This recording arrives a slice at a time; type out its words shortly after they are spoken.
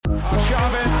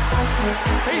Xavi.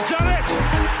 He's done it.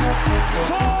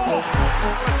 4.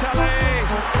 Balotelli.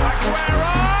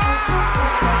 Aguero.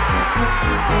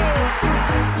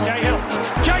 Cahill.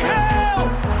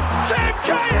 Cahill. Tim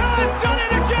Cahill has done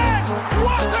it again.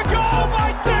 What a goal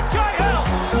by Tim Cahill.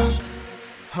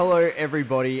 Hello,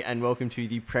 everybody, and welcome to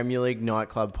the Premier League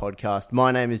Nightclub podcast.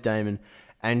 My name is Damon,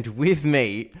 and with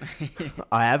me,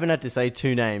 I haven't had to say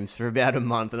two names for about a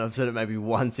month, and I've said it maybe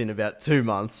once in about 2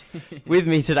 months. With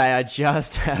me today, I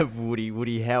just have Woody.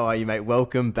 Woody, how are you, mate?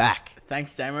 Welcome back.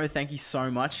 Thanks, Damo. Thank you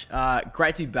so much.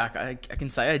 Great to be back. I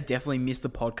can say I definitely missed the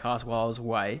podcast while I was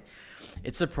away.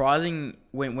 It's surprising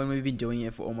when we've been doing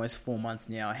it for almost 4 months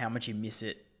now, how much you miss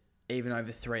it, even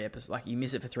over 3 episodes. Like, you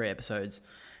miss it for 3 episodes.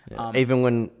 Yeah. Even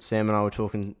when Sam and I were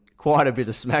talking quite a bit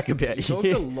of smack about you. You talked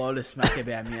a lot of smack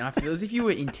about me, and I feel as if you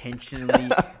were intentionally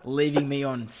leaving me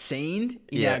on scene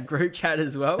in our group chat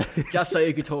as well, just so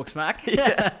you could talk smack. So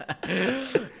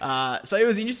it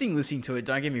was interesting listening to it,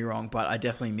 don't get me wrong, but I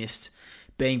definitely missed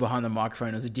being behind the microphone.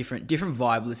 It was a different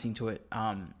vibe listening to it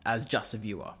as just a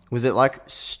viewer. Was it like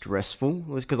stressful?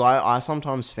 Because I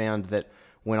sometimes found that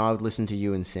when I would listen to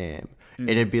you and Sam,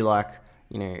 it'd be like,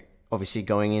 you know, obviously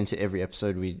going into every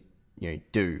episode we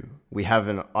have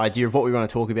an idea of what we want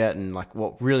to talk about and like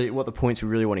what the points we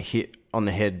really want to hit on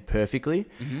the head perfectly.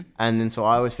 And then so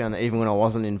I always found that even when I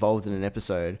wasn't involved in an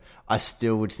episode, I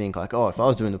still would think like, oh, if I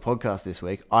was doing the podcast this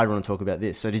week, I'd want to talk about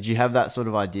this. So did you have that sort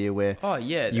of idea where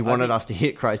you wanted us to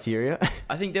hit criteria?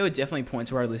 I think there were definitely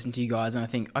points where I listened to you guys and I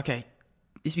think, okay,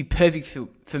 this would be perfect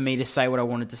for me to say what I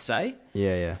wanted to say.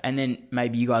 Yeah. And then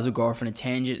maybe you guys would go off on a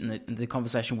tangent and the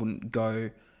conversation wouldn't go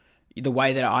the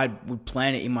way that I would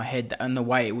plan it in my head and the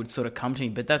way it would sort of come to me.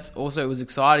 But that's also, it was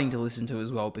exciting to listen to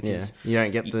as well because... you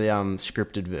don't get the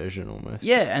scripted version almost.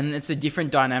 Yeah, and it's a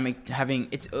different dynamic to having...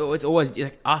 It's always...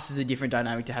 Like, us is a different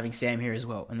dynamic to having Sam here as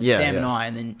well. And then Sam and I,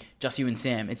 and then just you and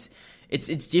Sam. It's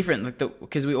different like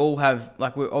because we all have...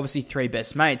 Like, we're obviously 3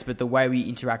 best mates, but the way we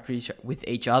interact with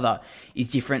each other is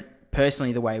different.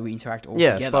 Personally, the way we interact all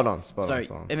together. Spot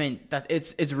on. I mean,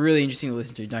 it's really interesting to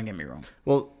listen to, don't get me wrong.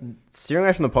 Well, steering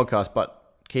away from the podcast,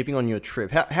 but keeping on your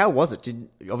trip, how was it?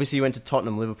 Obviously you went to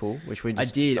Tottenham, Liverpool, which we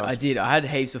just... I did. I had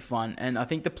heaps of fun, and I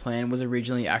think the plan was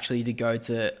originally actually to go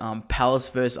to Palace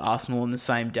versus Arsenal on the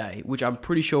same day, which I'm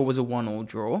pretty sure was a 1-1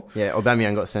 draw. Yeah,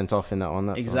 Aubameyang got sent off in that one.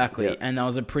 Exactly, and that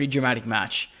was a pretty dramatic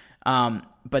match.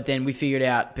 But then we figured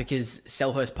out, because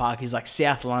Selhurst Park is like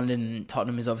South London and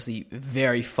Tottenham is obviously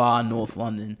very far North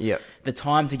London. Yep. The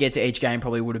time to get to each game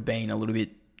probably would have been a little bit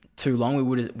too long. We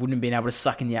wouldn't have been able to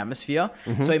suck in the atmosphere.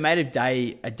 So we made a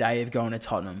day of going to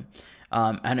Tottenham.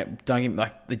 And don't get me,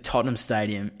 like, the Tottenham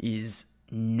Stadium is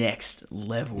next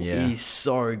level. Yeah. It is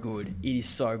so good.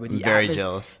 I'm very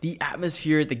jealous. The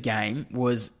atmosphere at the game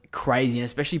was crazy, and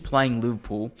especially playing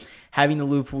Liverpool, having the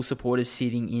Liverpool supporters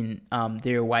sitting in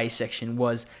their away section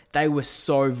they were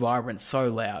so vibrant, so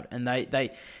loud, and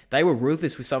they were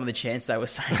ruthless with some of the chants they were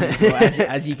saying as well,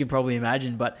 as you can probably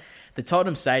imagine. But the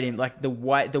Tottenham Stadium, like the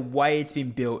way it's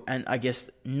been built, and I guess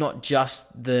not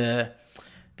just the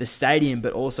stadium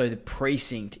but also the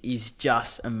precinct is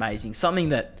just amazing. Something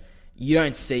that you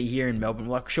don't see here in Melbourne.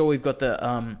 Like, sure, we've got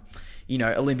the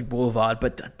Olympic Boulevard,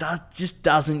 but just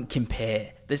doesn't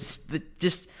compare.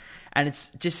 And it's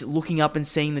just looking up and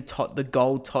seeing the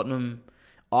gold Tottenham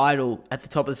idol at the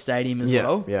top of the stadium as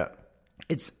well. Yeah.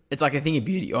 It's like a thing of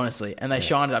beauty, honestly. And they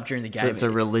shine it up during the game. So it's a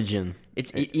religion.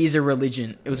 It is a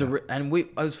religion. It was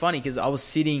it was funny because I was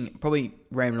sitting, probably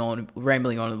rambling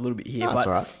on a little bit here, but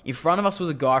right. In front of us was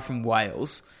a guy from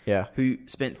Wales, who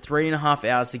spent 3.5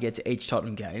 hours to get to each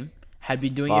Tottenham game. Had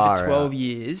been doing it for 12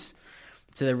 years.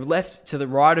 To the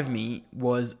right of me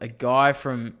was a guy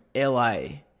from LA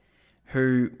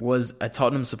who was a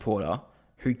Tottenham supporter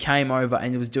who came over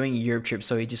and was doing a Europe trip.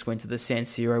 So he just went to the San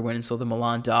Siro, went and saw the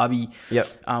Milan derby. Yep.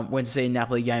 Went to see a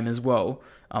Napoli game as well.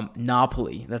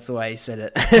 Napoli, that's the way he said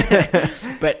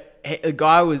it. But the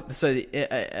guy was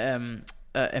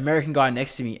American guy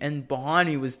next to me, and behind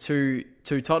me was two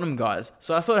Tottenham guys.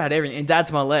 So I sort of had everything, and Dad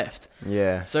to my left.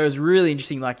 Yeah. So it was really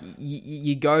interesting. Like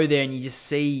you go there and you just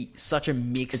see such a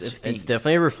mix of things. It's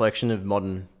definitely a reflection of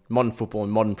modern football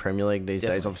and modern Premier League these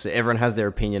days. Obviously, everyone has their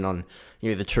opinion on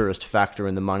the tourist factor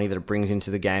and the money that it brings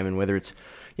into the game, and whether it's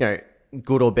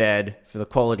good or bad for the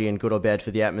quality and good or bad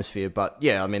for the atmosphere. But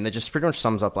yeah, I mean, that just pretty much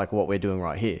sums up like what we're doing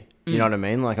right here. Do you know what I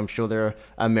mean? Like, I'm sure there are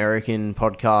American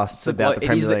podcasts about the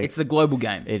Premier League. It's the global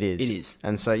game. It is. It is.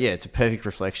 And so, yeah, it's a perfect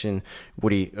reflection,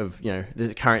 Woody, of,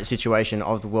 the current situation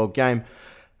of the world game.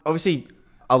 Obviously,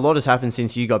 a lot has happened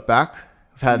since you got back.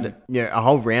 We've had, a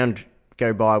whole round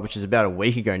go by, which is about a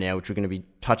week ago now, which we're going to be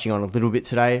touching on a little bit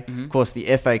today. Of course,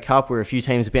 the FA Cup, where a few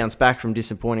teams bounce back from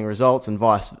disappointing results and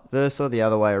vice versa, the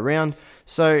other way around.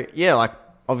 So, yeah, like,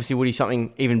 obviously, Woody,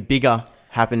 something even bigger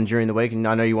happened during the week, and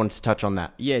I know you wanted to touch on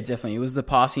that. Yeah, definitely. It was the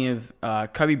passing of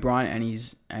Kobe Bryant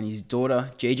and his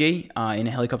daughter, Gigi, in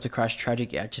a helicopter crash, tragic,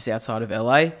 just outside of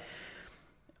LA.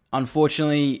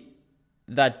 Unfortunately,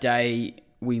 that day,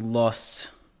 we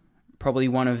lost probably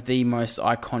one of the most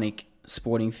iconic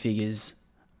sporting figures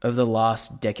of the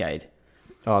last decade.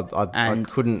 I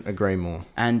couldn't agree more.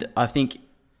 And I think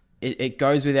it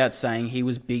goes without saying he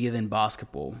was bigger than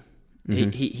basketball.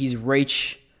 His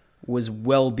reach was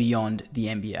well beyond the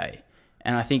NBA.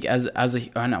 And I think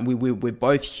we're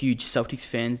both huge Celtics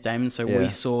fans, Damon, so we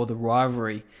saw the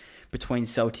rivalry between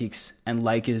Celtics and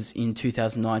Lakers in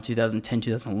 2009, 2010,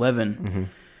 2011.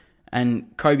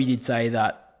 And Kobe did say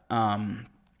that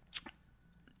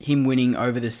him winning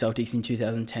over the Celtics in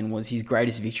 2010 was his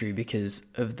greatest victory because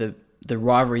of the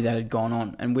rivalry that had gone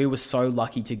on. And we were so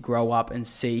lucky to grow up and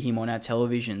see him on our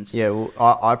televisions. Yeah, well,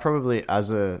 I probably,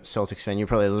 as a Celtics fan, you're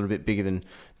probably a little bit bigger than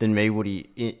me, Woody,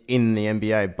 in the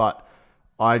NBA. But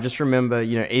I just remember,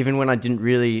 even when I didn't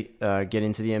really get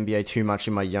into the NBA too much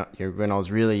in my when I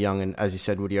was really young, and as you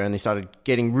said, Woody, I only started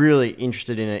getting really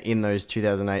interested in it in those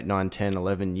 2008, 9, 10,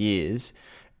 11 years.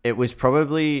 It was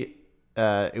probably,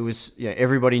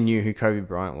 everybody knew who Kobe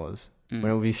Bryant was. When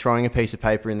we would be throwing a piece of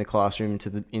paper in the classroom into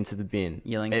the bin.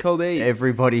 Yelling, Kobe!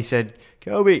 Everybody said,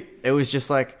 Kobe! It was just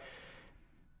like,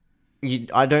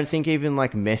 I don't think even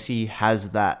like Messi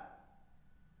has that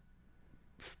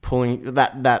pulling,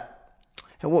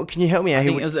 what, can you help me out? I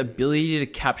think it was ability to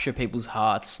capture people's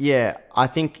hearts. Yeah, I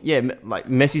think, like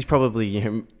Messi's probably,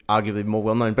 arguably more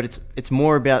well known, but it's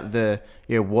more about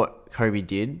what Kobe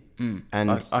did.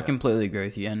 And I completely agree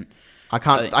with you. And I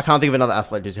can't think of another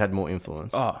athlete who's had more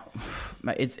influence. Oh,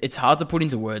 mate, it's hard to put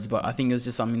into words, but I think it was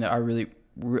just something that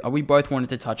we both wanted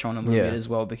to touch on a little bit as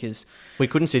well, because we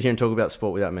couldn't sit here and talk about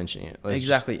sport without mentioning it.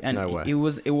 Exactly, and no way.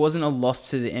 It wasn't a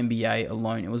loss to the NBA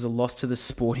alone; it was a loss to the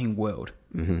sporting world.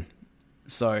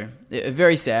 So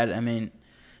very sad. I mean,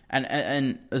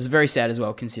 and it was very sad as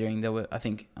well, considering there were, I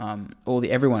think,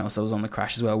 everyone else that was on the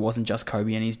crash as well. It wasn't just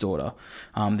Kobe and his daughter.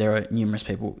 There are numerous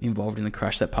people involved in the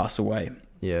crash that passed away.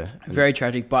 Yeah. Very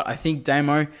tragic. But I think,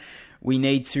 Damo, we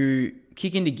need to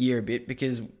kick into gear a bit,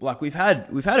 because like we've had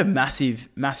a massive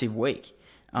week.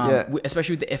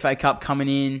 Especially with the FA Cup coming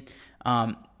in.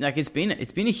 Like it's been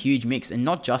a huge mix, and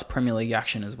not just Premier League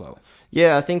action as well.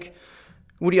 Yeah, I think,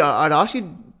 Woody, I'd ask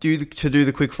you to do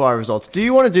the quickfire results. Do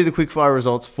you want to do the quickfire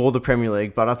results for the Premier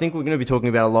League? But I think we're going to be talking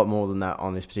about a lot more than that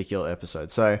on this particular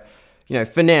episode. So,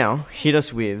 for now, hit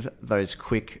us with those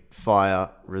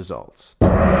quickfire results.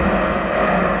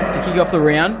 To kick off the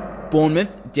round,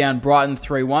 Bournemouth down Brighton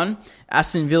 3-1.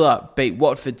 Aston Villa beat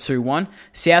Watford 2-1.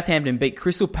 Southampton beat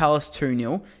Crystal Palace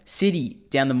 2-0. City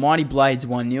down the Mighty Blades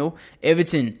 1-0.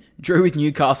 Everton drew with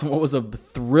Newcastle, what was a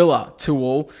thriller,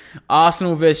 2-2.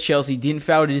 Arsenal versus Chelsea didn't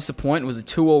fail to disappoint. It was a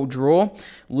 2-2 draw.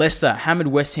 Leicester hammered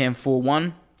West Ham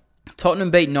 4-1.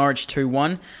 Tottenham beat Norwich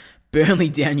 2-1. Burnley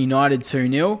down United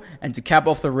 2-0. And to cap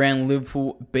off the round,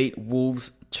 Liverpool beat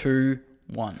Wolves 2-1.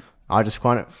 I just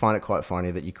find it quite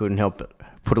funny that you couldn't help but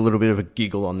put a little bit of a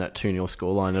giggle on that 2-0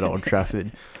 scoreline at Old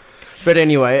Trafford. But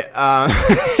anyway,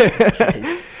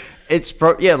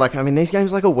 these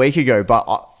games like a week ago, but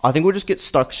I think we'll just get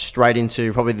stuck straight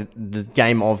into probably the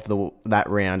game of that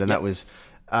round, and that was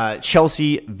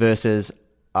Chelsea versus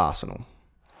Arsenal.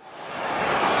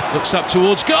 Looks up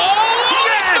towards goal.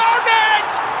 Yes! Found it!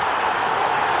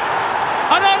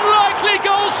 An unlikely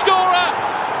goal scorer,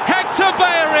 Hector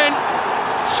Bellerin,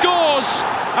 scores,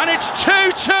 and it's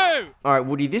 2-2. All right,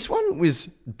 Woody, this one was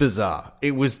bizarre.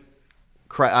 It was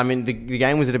the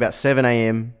game was at about 7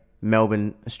 a.m.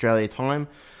 Melbourne, Australia time.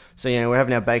 So, we're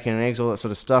having our bacon and eggs, all that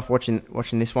sort of stuff, watching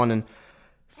this one. And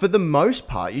for the most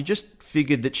part, you just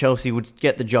figured that Chelsea would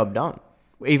get the job done.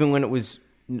 Even when it was,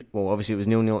 obviously it was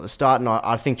 0-0 at the start. And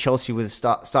I think Chelsea would have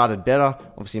started better.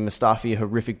 Obviously, Mustafi, a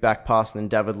horrific back pass, and then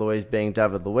David Luiz being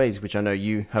David Luiz, which I know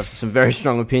you have some very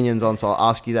strong opinions on, so I'll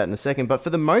ask you that in a second. But for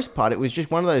the most part, it was just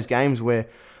one of those games where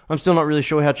I'm still not really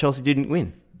sure how Chelsea didn't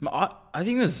win. I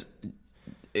think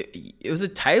it was a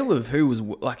tale of who was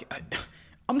like.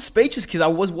 I'm speechless because I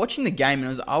was watching the game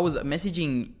and I was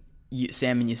messaging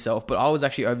Sam and yourself, but I was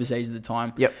actually overseas at the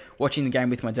time. Yep. Watching the game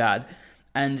with my dad,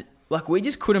 and like we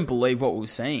just couldn't believe what we were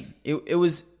seeing. It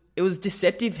was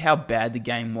deceptive how bad the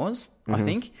game was. I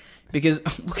think because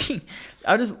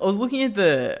I was looking at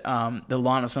the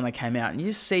lineups when they came out, and you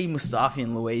just see Mustafi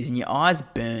and Luiz, and your eyes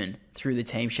burn through the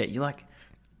team sheet. You're like,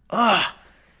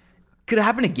 could it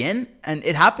happen again? And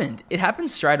it happened. It happened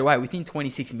straight away within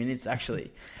 26 minutes,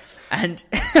 actually. And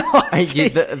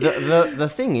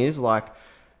the thing is, like,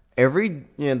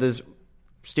 there's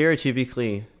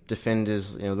stereotypically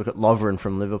defenders, look at Lovren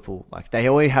from Liverpool. Like, they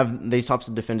always have, these types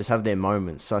of defenders have their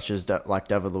moments, such as like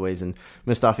David Luiz and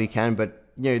Mustafi Khan. But,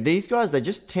 these guys, they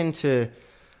just tend to,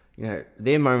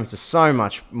 their moments are so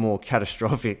much more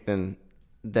catastrophic than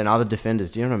other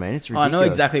defenders. Do you know what I mean? It's ridiculous. I know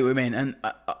exactly what you mean. And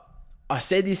I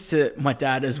said this to my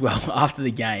dad as well after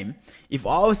the game. If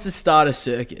I was to start a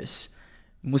circus,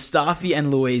 Mustafi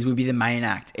and Luiz would be the main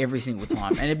act every single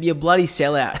time. And it'd be a bloody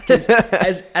sellout. Because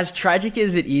as tragic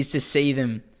as it is to see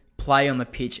them play on the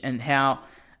pitch and how,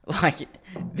 like,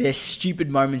 their stupid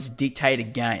moments dictate a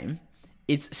game,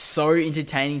 it's so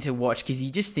entertaining to watch because you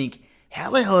just think,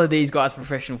 how the hell are these guys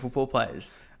professional football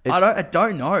players? I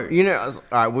don't know. All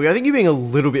right, well, I think you're being a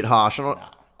little bit harsh.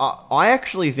 I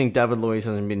actually think David Luiz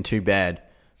hasn't been too bad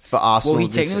for Arsenal. Well, he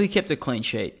technically kept a clean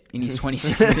sheet in his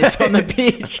 26 minutes on the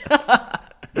pitch.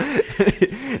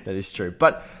 That is true.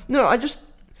 But, no, I just,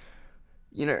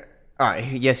 all right,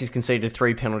 yes, he's conceded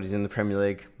 3 penalties in the Premier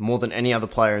League, more than any other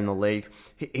player in the league.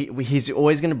 He's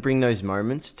always going to bring those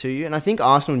moments to you. And I think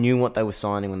Arsenal knew what they were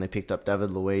signing when they picked up David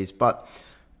Luiz. But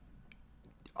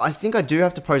I think I do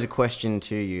have to pose a question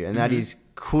to you, and that is,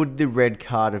 could the red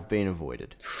card have been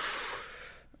avoided?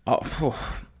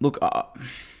 Look,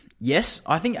 yes,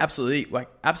 I think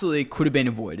absolutely could have been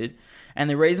avoided. And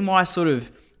the reason why I sort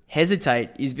of hesitate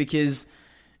is because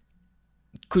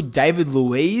could David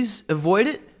Luiz avoid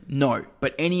it? No.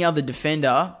 But any other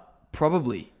defender,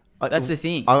 probably. That's the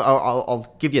thing.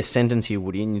 I'll give you a sentence here,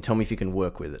 Woody, and you tell me if you can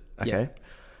work with it, okay? Yeah.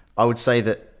 I would say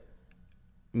that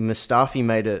Mustafi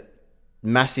made a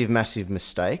massive, massive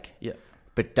mistake. Yeah.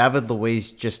 But David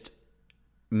Luiz just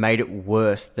made it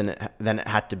worse than it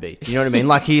had to be. You know what I mean?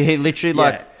 Like, he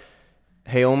literally,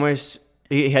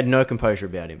 he had no composure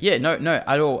about him. Yeah, no,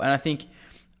 at all. And I think,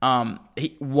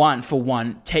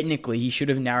 technically, he should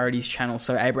have narrowed his channel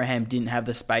so Abraham didn't have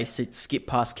the space to skip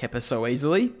past Kepa so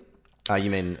easily. You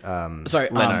mean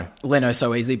Leno? Leno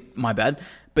so easily, my bad.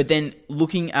 But then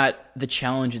looking at the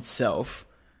challenge itself,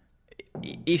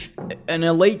 if an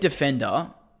elite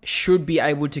defender should be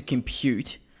able to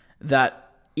compute that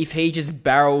if he just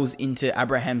barrels into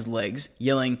Abraham's legs,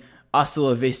 yelling "Hasta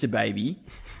la vista, baby,"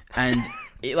 and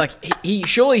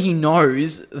he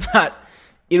knows that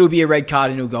it'll be a red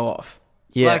card and it'll go off.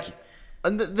 Yeah.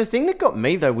 And the thing that got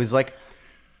me though was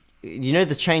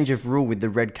the change of rule with the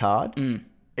red card.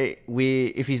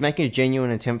 If he's making a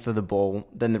genuine attempt for the ball,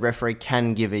 then the referee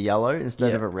can give a yellow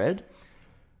instead of a red.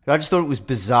 I just thought it was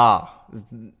bizarre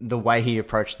the way he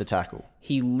approached the tackle.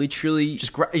 He literally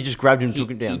just grabbed him and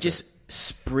took him down. He just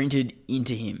sprinted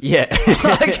into him. Yeah.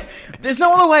 There's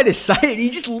no other way to say it. He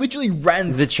just literally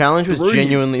ran. The challenge was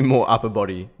genuinely more upper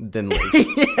body than legs.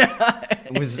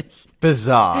 It was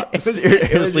bizarre. It was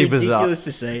seriously bizarre. Ridiculous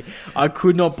to see. I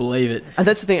could not believe it. And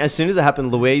that's the thing. As soon as it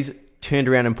happened, Luiz turned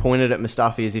around and pointed at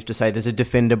Mustafi as if to say, there's a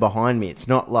defender behind me. It's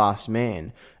not last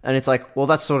man. And it's like, well,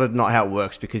 that's sort of not how it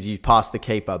works because you passed the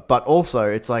keeper. But also,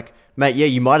 it's like, mate, yeah,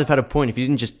 you might have had a point if you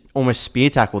didn't just almost spear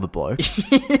tackle the bloke.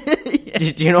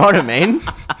 Do you know what I mean?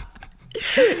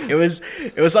 It was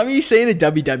something you see in a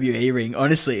WWE ring.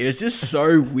 Honestly, it was just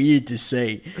so weird to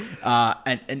see.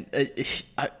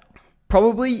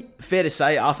 Probably fair to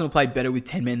say Arsenal played better with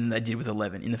 10 men than they did with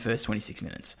 11 in the first 26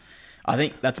 minutes. I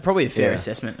think that's probably a fair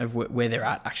assessment of where they're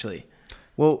at, actually.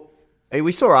 Well,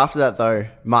 we saw after that, though,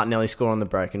 Martinelli scored on the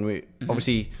break. And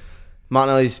obviously,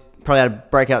 Martinelli's probably had a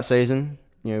breakout season.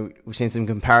 We've seen some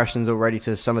comparisons already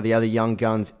to some of the other young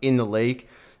guns in the league.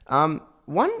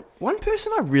 One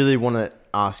person I really want to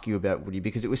ask you about, Woody,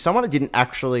 because it was someone that didn't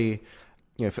actually,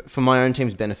 for my own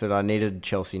team's benefit, I needed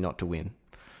Chelsea not to win.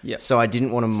 Yeah. So I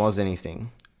didn't want to moz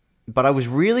anything. But I was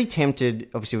really tempted,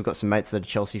 obviously we've got some mates that are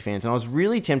Chelsea fans, and I was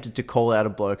really tempted to call out a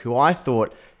bloke who I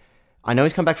thought, I know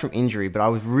he's come back from injury, but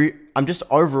I'm just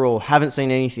overall haven't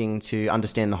seen anything to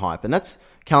understand the hype, and that's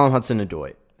Callum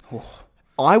Hudson-Odoi.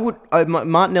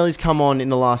 Martinelli's come on in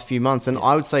the last few months, and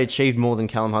I would say achieved more than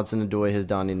Callum Hudson-Odoi has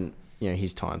done in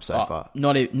his time so far.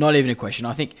 Not even a question.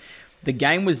 I think the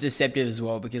game was deceptive as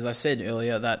well because I said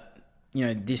earlier that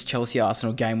this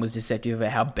Chelsea-Arsenal game was deceptive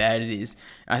about how bad it is.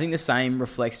 And I think the same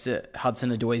reflects to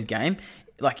Hudson-Odoi's game.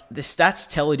 Like, the stats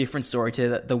tell a different story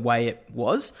to the way it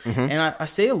was. Mm-hmm. And I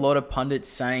see a lot of pundits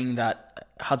saying that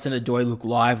Hudson-Odoi looked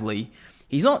lively.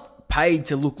 He's not paid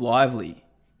to look lively.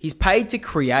 He's paid to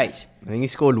create. I think he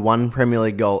scored one Premier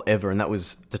League goal ever, and that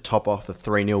was to top off a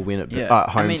 3-0 win at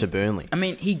home to Burnley. I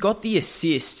mean, he got the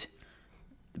assist,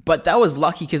 but that was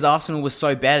lucky because Arsenal was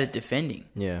so bad at defending.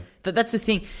 Yeah. That's the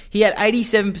thing. He had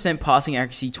 87% passing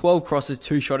accuracy, 12 crosses,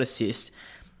 2 shot assists.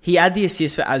 He had the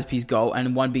assist for Aspie's goal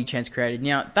and 1 big chance created.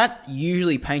 Now, that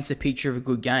usually paints a picture of a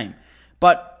good game.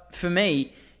 But for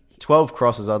me, 12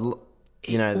 crosses,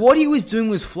 what he was doing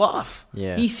was fluff.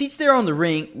 Yeah. He sits there on the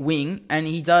wing and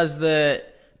he does the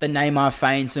Neymar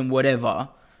feints and whatever.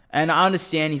 And I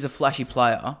understand he's a flashy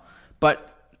player, but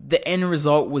the end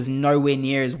result was nowhere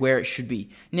near as where it should be.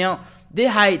 Now, they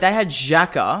had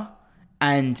Xhaka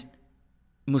and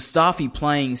Mustafi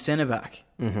playing centre-back.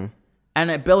 Mm-hmm. And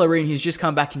at Bellerin, who's just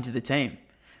come back into the team.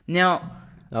 Now,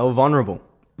 they were vulnerable.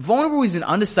 Vulnerable is an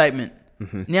understatement.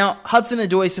 Mm-hmm. Now,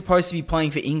 Hudson-Odoi is supposed to be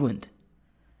playing for England.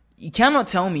 You cannot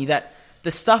tell me that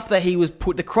the stuff that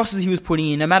the crosses he was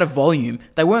putting in, no matter volume,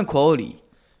 they weren't quality.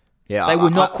 Yeah, they were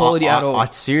not quality at all. I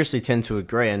seriously tend to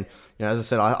agree. And as I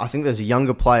said, I think there's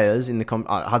younger players in the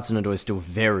Hudson-Odoi is still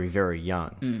very, very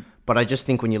young. But I just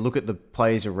think when you look at the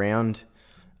players around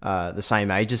the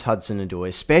same age as Hudson-Odoi,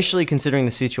 especially considering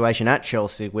the situation at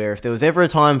Chelsea, where if there was ever a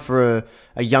time for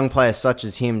a young player such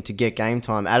as him to get game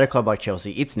time at a club like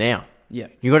Chelsea, it's now. Yeah,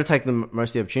 you got to take the most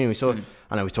of the opportunity. We saw.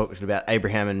 I know we talked about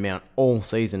Abraham and Mount all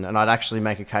season, and I'd actually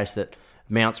make a case that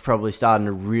Mount's probably starting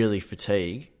to really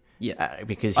fatigue. Yeah,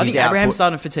 because I think Abraham's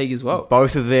starting to fatigue as well.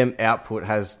 Both of them output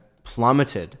has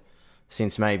plummeted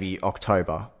since maybe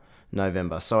October,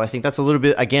 November. So I think that's a little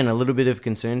bit of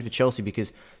concern for Chelsea,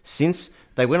 because since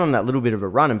they went on that little bit of a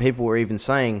run, and people were even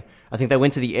saying, I think they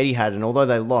went to the Etihad, and although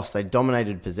they lost, they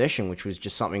dominated possession, which was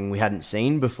just something we hadn't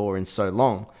seen before in so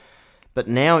long. But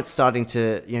now it's starting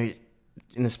to,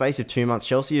 in the space of 2 months,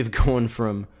 Chelsea have gone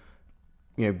from,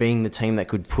 being the team that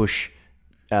could push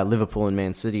Liverpool and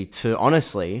Man City to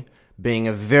honestly being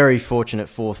a very fortunate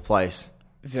fourth place.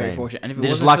 Very team. fortunate. And if it They're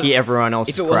just wasn't lucky everyone else.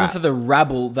 If it wasn't for the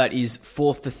rabble that is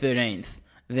 4th to 13th,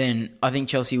 then I think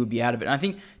Chelsea would be out of it. And I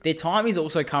think their time is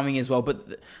also coming as well.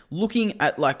 But looking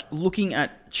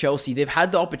at Chelsea, they've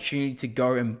had the opportunity to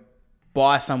go and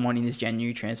buy someone in this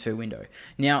January transfer window.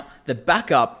 Now, the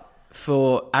backup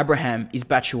for Abraham is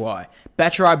Batshuayi.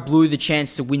 Batshuayi blew the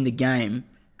chance to win the game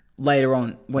later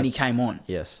on when he came on.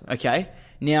 Yes. Okay?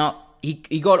 Now,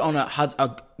 he got on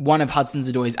one of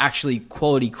Hudson-Odoi's actually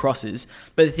quality crosses.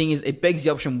 But the thing is, it begs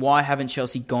the option, why haven't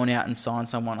Chelsea gone out and signed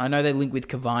someone? I know they linked with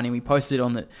Cavani. We posted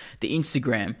on the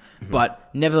Instagram. Mm-hmm. But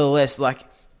nevertheless,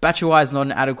 Batshuayi is not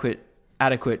an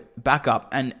adequate backup,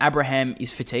 and Abraham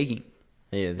is fatiguing.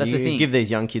 Yeah, that's the thing. Give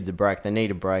these young kids a break. They need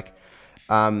a break.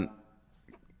 We'll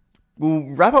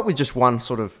wrap up with just one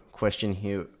sort of question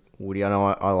here, Woody. I know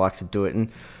I like to do it.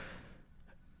 And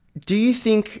do you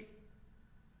think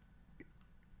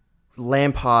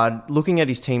Lampard, looking at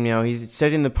his team now, he's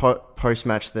said in the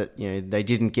post-match that they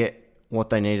didn't get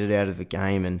what they needed out of the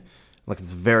game, and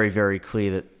it's very, very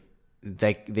clear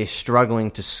that they're struggling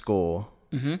to score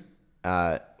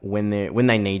when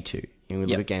they need to. We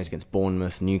look at games against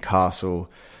Bournemouth, Newcastle,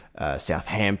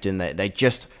 Southampton. They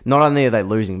just, not only are they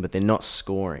losing, but they're not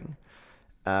scoring.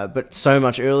 But so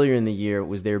much earlier in the year, it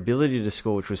was their ability to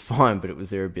score, which was fine, but it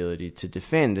was their ability to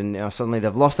defend. And now suddenly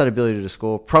they've lost that ability to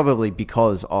score, probably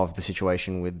because of the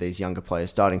situation with these younger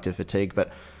players starting to fatigue.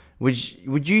 But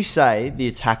would you say the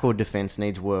attack or defense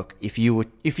needs work if you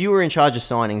were in charge of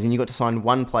signings and you got to sign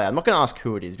one player? I'm not going to ask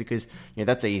who it is, because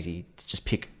that's easy to just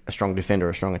pick a strong defender or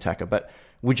a strong attacker. But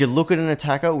would you look at an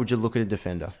attacker or would you look at a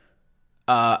defender?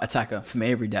 Attacker for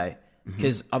me every day,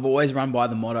 because I've always run by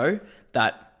the motto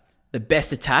that the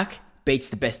best attack beats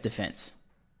the best defense.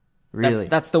 Really?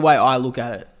 That's the way I look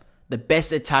at it. The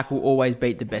best attack will always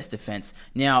beat the best defense.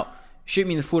 Now, shoot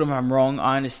me in the foot if I'm wrong.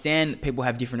 I understand that people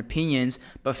have different opinions,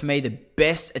 but for me, the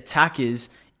best attackers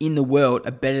in the world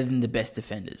are better than the best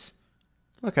defenders.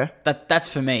 Okay. That's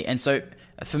for me. And so,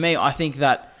 for me, I think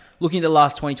that looking at the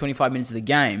last 20, 25 minutes of the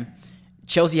game,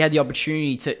 Chelsea had the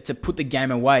opportunity to put the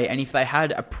game away, and if they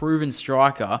had a proven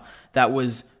striker that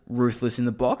was ruthless in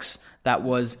the box, that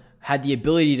had the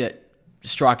ability to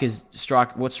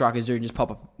strike what strikers do and just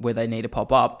pop up where they need to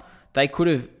pop up, they could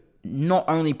have not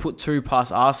only put 2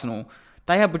 past Arsenal,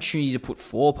 they had opportunity to put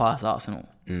 4 past Arsenal.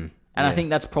 I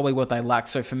think that's probably what they lack.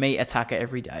 So for me, attacker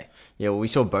every day. Yeah, well, we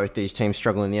saw both these teams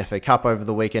struggle in the FA Cup over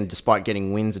the weekend, despite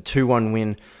getting wins, a 2-1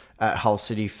 win at Hull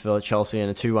City for Chelsea and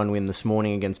a 2-1 win this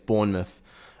morning against Bournemouth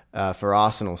for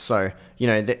Arsenal. So,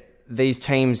 these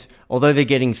teams, although they're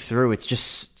getting through, it's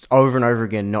just over and over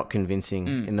again not convincing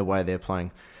in the way they're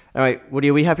playing. Anyway, Woody,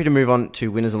 are we happy to move on to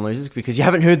winners and losers? Because you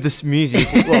haven't heard this music,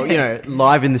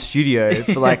 live in the studio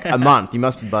for a month. You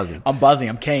must be buzzing. I'm buzzing.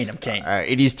 I'm keen. All right,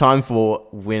 it is time for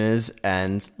winners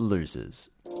and losers.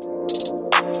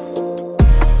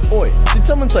 Oi, did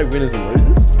someone say winners and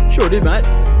losers? Sure did, mate.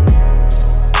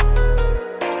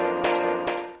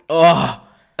 Oh,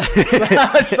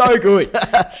 So good.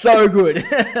 So good.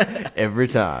 Every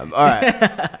time. All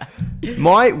right.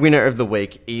 My winner of the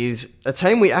week is a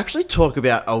team we actually talk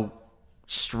about a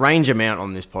strange amount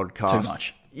on this podcast. Too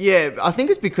much. Yeah, I think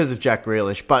it's because of Jack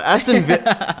Grealish. But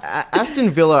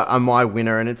Aston Villa are my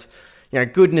winner, and it's,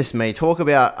 goodness me, talk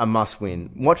about a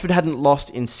must-win. Watford hadn't lost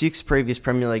in 6 previous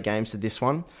Premier League games to this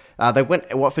one.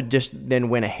 Watford just then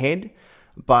went ahead,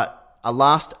 but a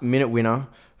last-minute winner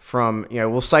from,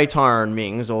 we'll say Tyrone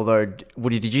Mings, although,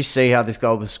 Woody, did you see how this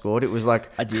goal was scored? It was like...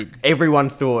 I did. Everyone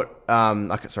thought...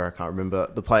 sorry, I can't remember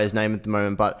the player's name at the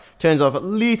moment, but turns off a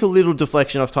little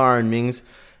deflection off Tyrone Mings.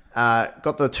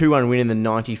 Got the 2-1 win in the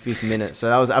 95th minute. So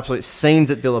that was absolute scenes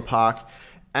at Villa Park.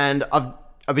 And I've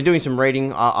been doing some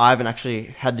reading. I haven't actually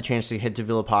had the chance to head to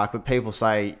Villa Park, but people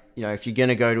say, if you're going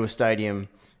to go to a stadium,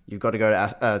 you've got to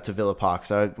go to Villa Park.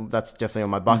 So that's definitely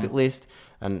on my bucket list.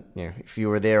 And if you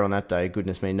were there on that day,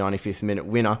 goodness me, 95th minute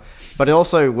winner. But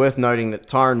also worth noting that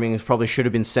Tyrone Mings probably should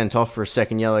have been sent off for a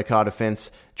second yellow card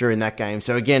offence during that game.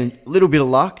 So again, a little bit of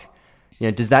luck.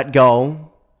 Does that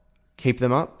goal keep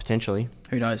them up? Potentially.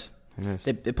 Who knows? Who knows?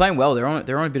 They're playing well. They're on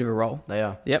a bit of a roll. They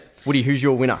are. Yep. Woody, who's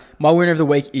your winner? My winner of the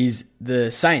week is the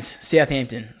Saints,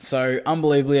 Southampton. So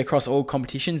unbelievably across all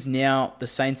competitions, now the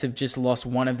Saints have just lost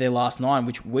one of their last 9,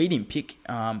 which we didn't pick.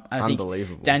 I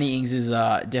Unbelievable. think Danny Ings is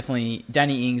definitely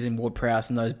Danny Ings and Ward Prowse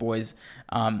and those boys.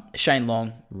 Shane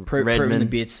Long proving the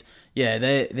bits. Yeah,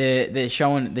 they're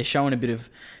showing a bit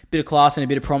of class and a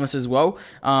bit of promise as well.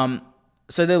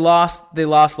 So their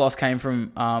last loss came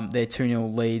from their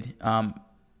 2-0 lead.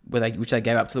 Which they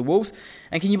gave up to the Wolves,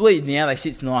 and can you believe now they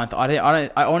sit 9th?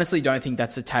 I honestly don't think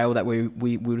that's a tale that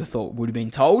we would have thought would have been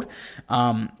told.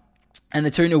 And the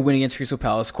 2-0 win against Crystal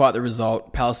Palace, quite the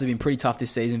result. Palace have been pretty tough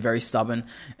this season, very stubborn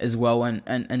as well,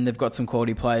 and they've got some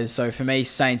quality players. So for me,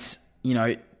 Saints,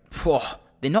 they're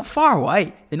not far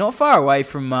away. They're not far away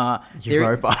from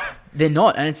Europa. They're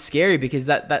not, and it's scary because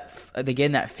that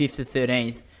 5th to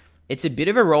 13th, it's a bit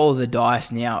of a roll of the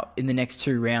dice now in the next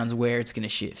 2 rounds where it's going to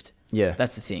shift. Yeah.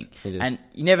 That's the thing. It is. And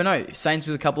you never know. Saints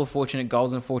with a couple of fortunate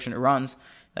goals and fortunate runs,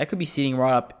 they could be sitting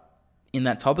right up in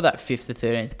that top of that 5th to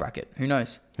 13th bracket. Who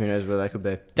knows? Who knows where they could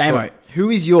be? Damo, who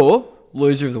is your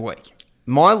loser of the week?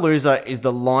 My loser is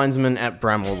the linesman at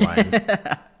Bramall Lane.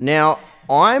 Now,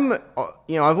 I've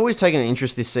always taken an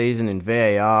interest this season in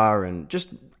VAR and just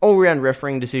all-round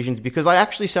refereeing decisions because I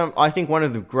think one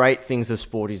of the great things of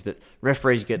sport is that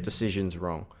referees get decisions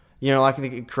wrong. I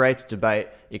think it creates debate.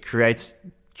 It creates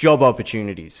job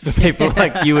opportunities for people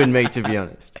like you and me, to be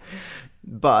honest.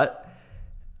 But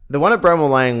the one at Bramall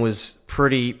Lane was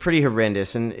pretty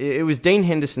horrendous, and it was Dean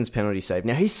Henderson's penalty save.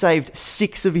 Now, he's saved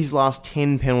 6 of his last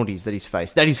 10 penalties that he's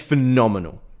faced. That is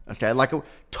phenomenal. Okay, like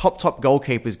top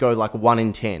goalkeepers go like 1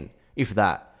 in 10, if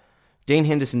that. Dean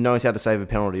Henderson knows how to save a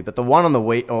penalty, but the one on the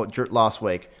week or last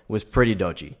week was pretty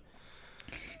dodgy.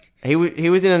 He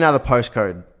was in another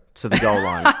postcode to the goal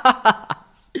line.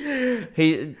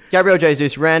 Gabriel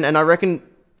Jesus ran, and I reckon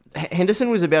Henderson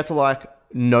was about to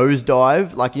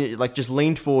nosedive, like just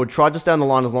leaned forward, tried to stay on the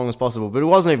line as long as possible, but it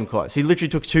wasn't even close. He literally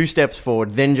took 2 steps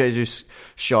forward, then Jesus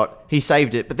shot. He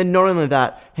saved it, but then not only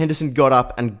that, Henderson got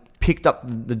up and picked up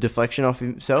the deflection off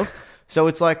himself. So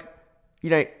it's that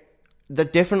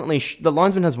definitely the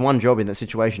linesman has one job in that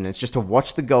situation. It's just to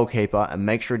watch the goalkeeper and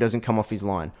make sure he doesn't come off his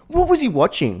line. What was he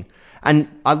watching? And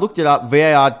I looked it up.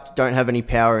 VAR don't have any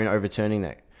power in overturning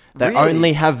that. They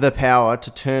only have the power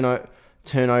to turn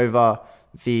over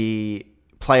the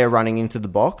player running into the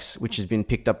box, which has been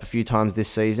picked up a few times this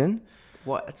season.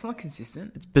 What? It's not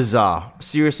consistent. It's bizarre.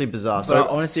 Seriously bizarre. But So I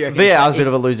honestly reckon VAR is a bit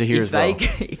of a loser here as well.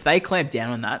 If they clamp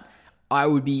down on that, I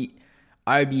would be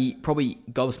probably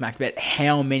gobsmacked about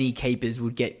how many keepers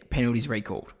would get penalties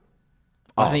recalled.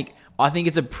 I think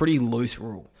it's a pretty loose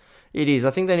rule. It is.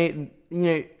 I think they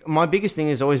need, my biggest thing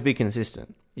is always be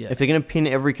consistent. Yeah. If they're going to pin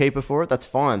every keeper for it, that's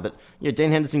fine. But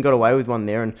Dean Henderson got away with one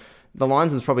there, and the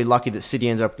Lions probably lucky that City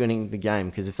ended up winning the game,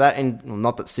 because if that,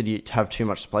 not that City have too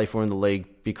much to play for in the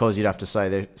league, because you'd have to say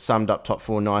they're summed up top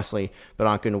 4 nicely, but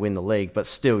aren't going to win the league. But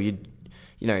still,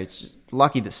 it's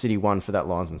lucky that City won for that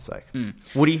linesman's sake.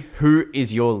 Woody, who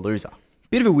is your loser?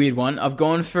 Bit of a weird one. I've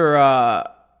gone for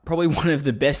probably one of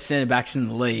the best centre backs in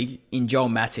the league in Joel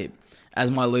Matip as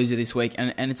my loser this week.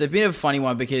 And it's a bit of a funny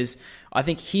one because I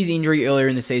think his injury earlier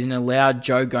in the season allowed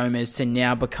Joe Gomez to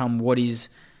now become what is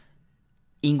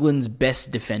England's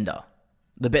best defender.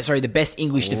 The best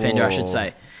English defender, I should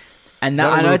say. And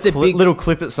that, I know it's a big little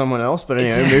clip at someone else, but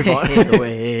anyway, move on.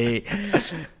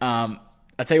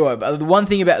 I tell you what, the one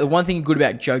thing good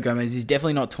about Joe Gomez is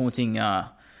definitely not taunting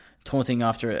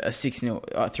after a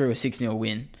 6-0 through a 6-0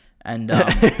 win. And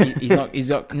he's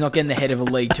not getting the head of a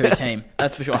League Two team.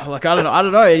 That's for sure. Like I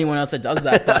don't know anyone else that does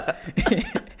that.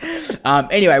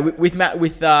 But anyway,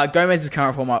 with Gomez's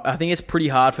current form, I think it's pretty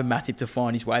hard for Matip to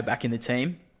find his way back in the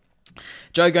team.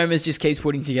 Joe Gomez just keeps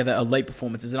putting together elite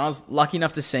performances, and I was lucky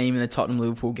enough to see him in the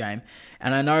Tottenham-Liverpool game.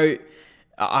 And I know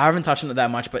I haven't touched on it that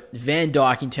much, but Van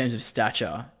Dijk, in terms of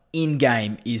stature,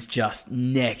 in-game is just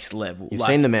next level. You've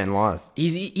seen the man live.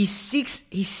 He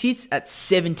sits at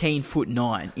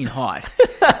 17'9" in height,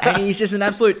 and he's just an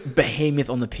absolute behemoth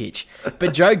on the pitch.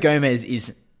 But Joe Gomez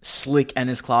is slick and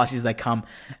as classy as they come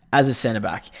as a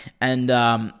centre-back. And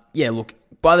look,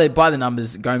 by the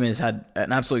numbers, Gomez had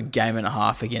an absolute game and a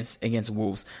half against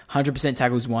Wolves. 100%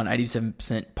 tackles won,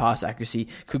 87% pass accuracy.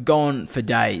 Could go on for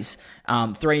days.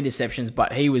 3 interceptions,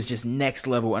 but he was just next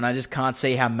level. And I just can't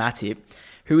see how Matip,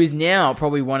 who is now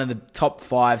probably one of the top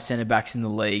 5 centre-backs in the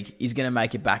league, is going to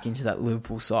make it back into that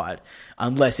Liverpool side,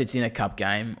 unless it's in a cup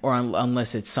game or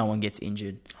unless it's someone gets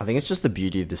injured. I think it's just the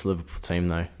beauty of this Liverpool team,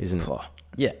 though, isn't it? Oh,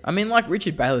 yeah. I mean, like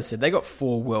Richard Baylor said, they got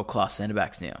 4 world-class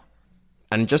centre-backs now.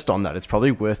 And just on that, it's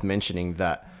probably worth mentioning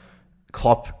that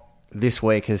Klopp this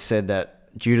week has said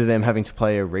that due to them having to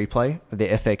play a replay of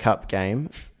the FA Cup game,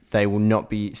 they will not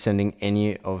be playing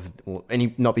any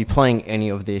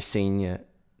of their senior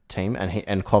team,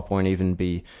 and Klopp won't even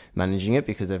be managing it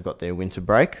because they've got their winter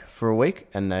break for a week,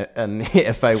 and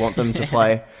the FA want them to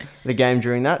play the game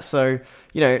during that. So,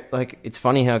 it's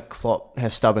funny how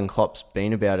stubborn Klopp's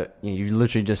been about it. You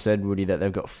literally just said, Woody, that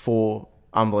they've got 4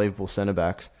 unbelievable centre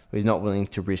backs. He's not willing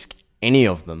to risk any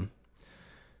of them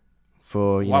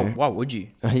for Why would you?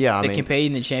 Yeah, they're competing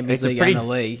in the Champions League and the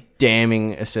league.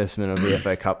 Damning assessment of the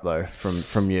FA Cup though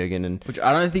from Jurgen, and which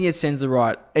I don't think it sends the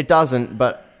right. It doesn't,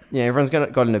 but everyone's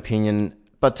got an opinion.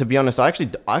 But to be honest, I actually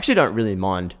don't really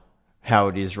mind how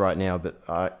it is right now. But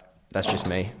that's just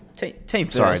me. Team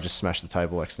first. Sorry, I just smashed the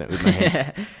table accidentally with my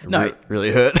hand. No,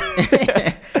 really hurt.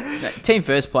 Team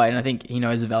first play, and I think he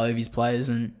knows the value of his players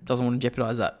and doesn't want to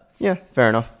jeopardise that. Yeah, fair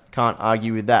enough. Can't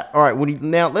argue with that. All right, Woody,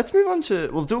 now let's move on to...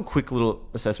 We'll do a quick little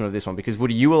assessment of this one because,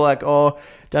 Woody, you were like, Damo,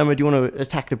 do you want to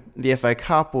attack the FA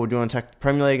Cup or do you want to attack the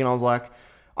Premier League? And I was like,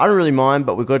 I don't really mind,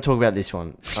 but we've got to talk about this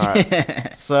one. All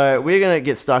right. So we're going to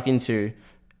get stuck into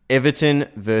Everton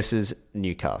versus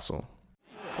Newcastle.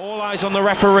 All eyes on the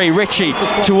referee. Ritchie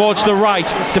towards the right.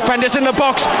 Defenders in the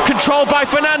box. Controlled by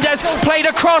Fernandes. Played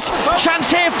across.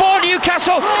 Chance here for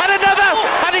Newcastle. And another.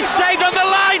 And it's saved on the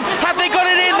line. Have they got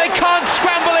it in? They can't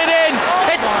scramble it in.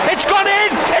 It's gone in.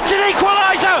 It's an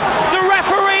equaliser. The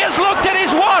referee has looked at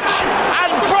his watch.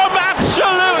 And from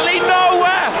absolutely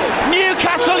nowhere,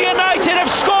 Newcastle United have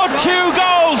scored 2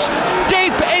 goals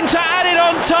deep into added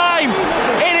on time.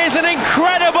 It is an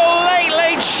incredible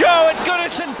late show at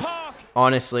Goodison Park.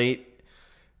 Honestly,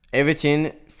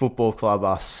 Everton Football Club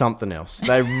are something else.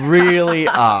 They really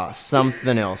are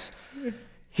something else.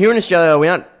 Here in Australia, we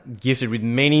aren't gifted with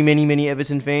many, many, many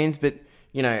Everton fans, but,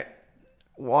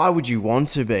 why would you want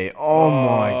to be? Oh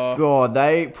my God.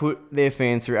 They put their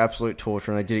fans through absolute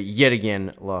torture, and they did it yet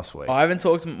again last week. I haven't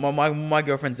talked to... My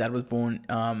girlfriend's dad was born...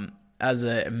 as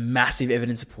a massive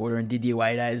Everton supporter and did the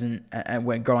away days and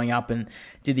went growing up and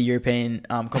did the European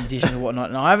competitions and whatnot.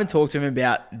 And I haven't talked to him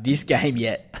about this game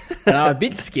yet. And I'm a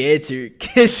bit scared to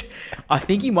because I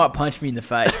think he might punch me in the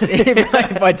face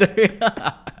if I do.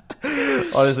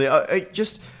 Honestly,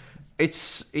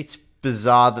 it's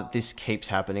bizarre that this keeps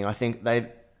happening. I think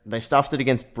they stuffed it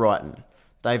against Brighton.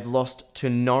 They've lost to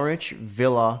Norwich,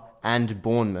 Villa and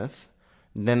Bournemouth.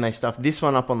 Then they stuffed this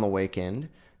one up on the weekend.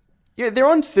 Yeah, they're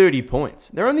on 30 points.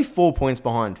 They're only 4 points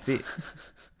behind fifth.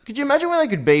 Could you imagine where they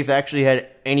could be if they actually had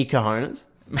any cojones?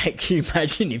 Mate, can you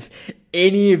imagine if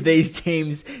any of these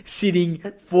teams sitting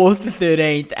 4th to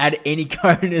 13th had any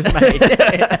cojones, mate?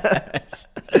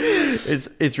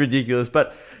 It's ridiculous.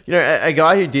 But, a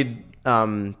guy who did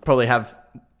probably have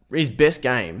his best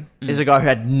game is a guy who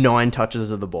had 9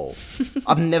 touches of the ball.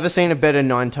 I've never seen a better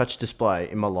 9-touch display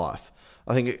in my life.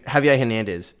 I think Javier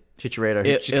Hernandez... Chicharito,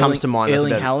 who comes to mind.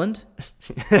 Erling Haaland?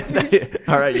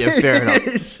 All right, yeah, fair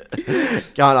enough.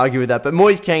 Can't argue with that. But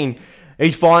Moise Kean,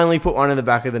 he's finally put one in the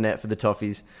back of the net for the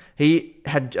Toffees. He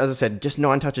had, as I said, just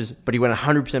 9 touches, but he went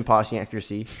 100% passing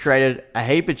accuracy, created a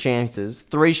heap of chances,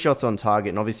 3 shots on target,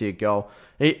 and obviously a goal.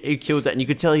 He killed that, and you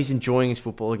could tell he's enjoying his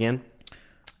football again.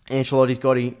 Ancelotti's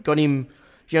got him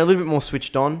a little bit more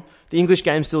switched on. The English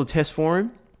game's still a test for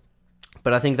him.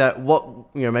 But I think that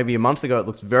maybe a month ago it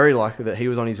looked very likely that he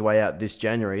was on his way out this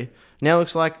January. Now it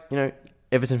looks like,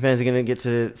 Everton fans are going to get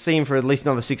to see him for at least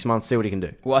another 6 months, see what he can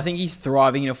do. Well, I think he's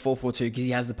thriving in a 4-4-2 because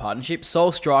he has the partnership.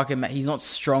 Sole striker, he's not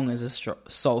strong as a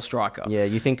sole striker. Yeah,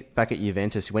 you think back at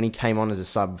Juventus, when he came on as a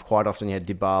sub, quite often you had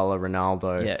Dybala,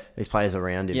 Ronaldo, these players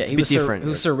around him. Yeah, it's a bit different. He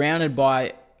was surrounded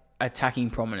by attacking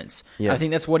prominence. Yeah. I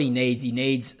think that's what he needs. He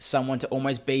needs someone to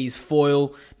almost be his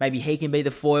foil. Maybe he can be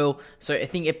the foil. So I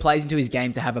think it plays into his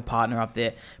game to have a partner up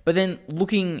there. But then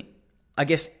looking, I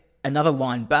guess, another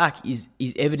line back is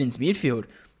Everton's midfield.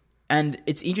 And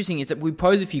it's interesting. We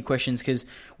pose a few questions because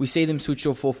we see them switch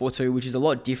to a 4-4-2, which is a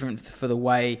lot different for the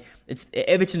way it's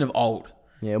Everton of old.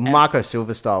 Yeah, Marco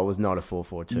Silva style was not a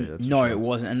 4-4-2. That's no, for sure. it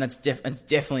wasn't, and it's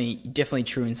definitely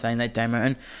true in saying that,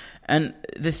 Damo. And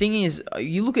the thing is,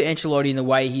 you look at Ancelotti and the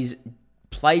way he's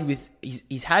played with.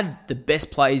 He's had the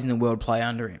best players in the world play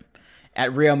under him,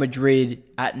 at Real Madrid,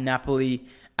 at Napoli,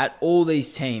 at all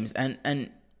these teams,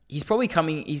 and he's probably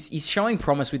coming. He's showing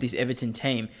promise with this Everton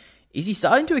team. Is he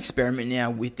starting to experiment now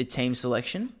with the team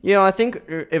selection? Yeah, I think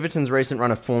Everton's recent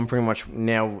run of form pretty much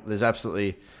now, there's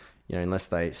absolutely, unless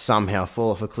they somehow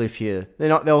fall off a cliff here,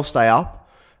 they'll stay up.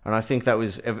 And I think that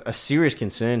was a serious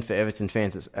concern for Everton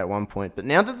fans at one point. But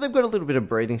now that they've got a little bit of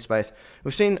breathing space,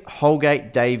 we've seen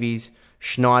Holgate, Davies,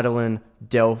 Schneiderlin,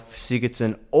 Delph,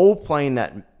 Sigurdsson all playing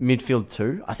that midfield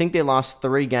too. I think their last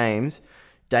 3 games,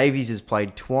 Davies has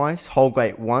played twice,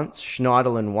 Holgate once,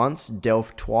 Schneiderlin once,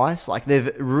 Delph twice. Like,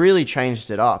 they've really changed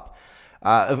it up.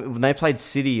 When they played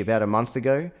City about a month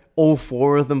ago, all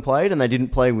 4 of them played, and they didn't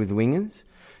play with wingers.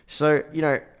 So,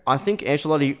 I think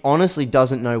Ancelotti honestly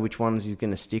doesn't know which ones he's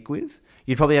going to stick with.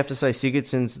 You'd probably have to say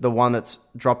Sigurdsson's the one that's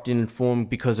dropped in form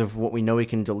because of what we know he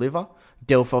can deliver.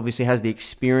 Delph obviously has the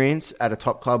experience at a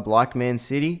top club like Man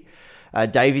City.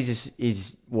 Davies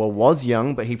was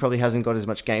young, but he probably hasn't got as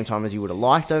much game time as he would have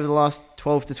liked over the last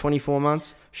 12 to 24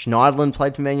 months. Schneiderlin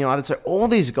played for Man United. So all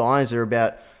these guys are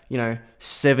about,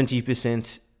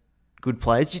 70% good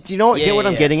players. Do you get what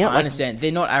I'm getting at? I understand.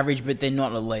 They're not average, but they're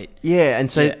not elite. Yeah, and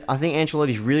so I think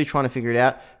Ancelotti's really trying to figure it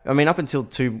out. I mean, up until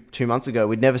two months ago,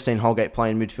 we'd never seen Holgate play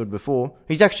in midfield before.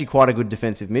 He's actually quite a good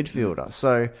defensive midfielder.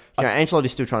 So,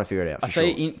 Ancelotti's still trying to figure it out, for sure.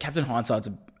 I'd say Captain Hindsight's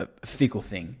a fickle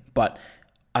thing, but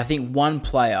I think one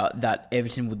player that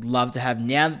Everton would love to have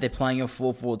now that they're playing a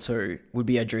 4-4-2 would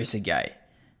be Idrissa Gueye.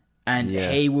 And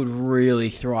he would really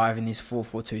thrive in this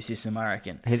 4-4-2 system, I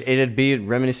reckon. It'd be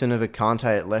reminiscent of a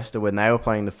Kante at Leicester when they were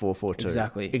playing the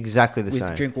 4-4-2. Exactly the same.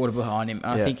 With Drinkwater behind him.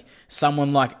 And I think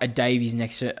someone like a Davies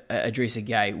next to Idrissa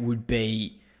Gueye would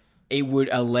be... It would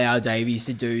allow Davies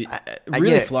to do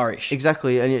really flourish.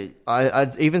 Exactly. And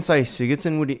I'd even say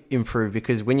Sigurdsson would improve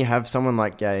because when you have someone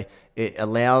like Gueye, it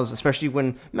allows, especially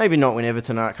when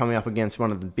Everton are coming up against one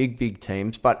of the big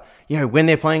teams, but when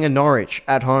they're playing a Norwich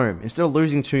at home, instead of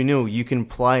losing 2-0, you can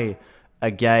play a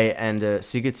Gueye and a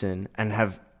Sigurdsson and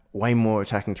have way more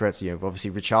attacking threats.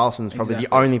 Obviously Richarlison's probably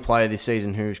the only player this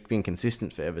season who's been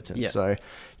consistent for Everton. Yeah. So,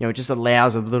 it just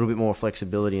allows a little bit more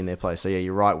flexibility in their play. So,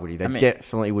 you're right, Woody. They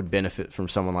definitely would benefit from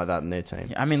someone like that in their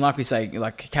team. I mean, like we say,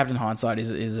 Captain Hindsight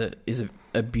is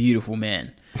a beautiful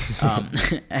man.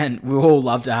 And we all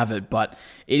love to have it, but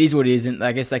it is what it is, and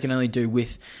I guess they can only do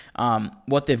with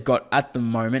what they've got at the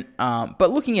moment. But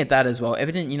looking at that as well,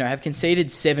 Everton, have conceded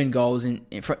 7 goals in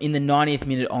the 90th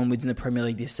minute onwards in the Premier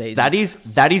League this season. That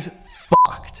is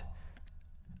fucked.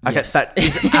 Okay, yes. That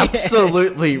is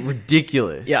absolutely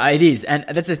ridiculous. Yeah, it is, and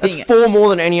that's the thing. That's 4 more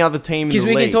than any other team in the league.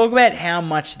 Because we can talk about how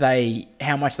much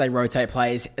they rotate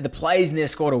players, the players in their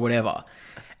squad or whatever.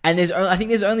 And I think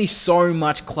there's only so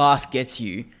much class gets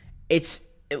you.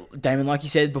 Damon, like you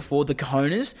said before, the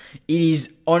cojones. It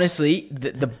is honestly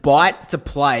the bite to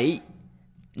play,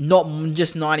 not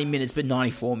just 90 minutes, but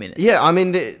 94 minutes. Yeah, I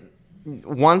mean,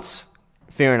 once,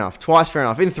 fair enough. Twice, fair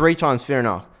enough. Even 3 times, fair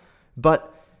enough. But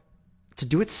to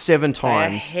do it 7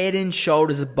 times... They're head and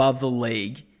shoulders above the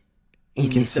league in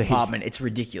this department. It's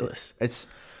ridiculous. It's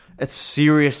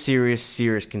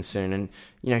serious concern. And,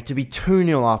 to be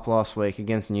 2-0 up last week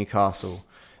against Newcastle.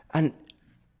 And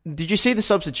did you see the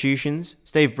substitutions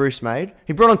Steve Bruce made?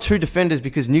 He brought on 2 defenders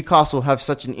because Newcastle have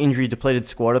such an injury-depleted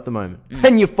squad at the moment.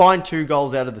 And you find 2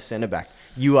 goals out of the centre-back.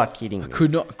 You are kidding me. I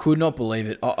could not believe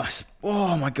it.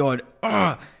 Oh my God.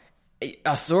 Oh.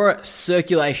 I saw a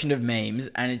circulation of memes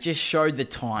and it just showed the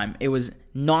time. It was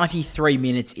 93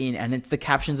 minutes in and the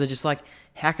captions are just like,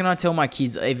 how can I tell my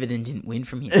kids Everton didn't win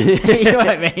from here? You know what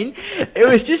I mean? It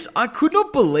was just, I could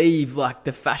not believe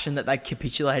the fashion that they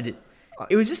capitulated.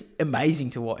 It was just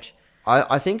amazing to watch.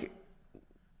 I think,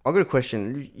 I've got a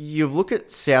question. You look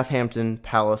at Southampton,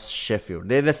 Palace, Sheffield.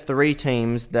 They're the 3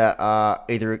 teams that are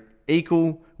either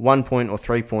equal, 1 point or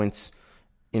 3 points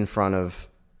in front of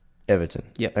Everton.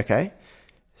 Yep. Okay?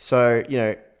 So,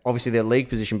 obviously their league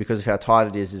position, because of how tight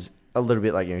it is a little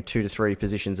bit like, 2 to 3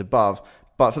 positions above.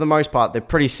 But for the most part, they're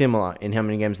pretty similar in how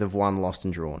many games they've won, lost,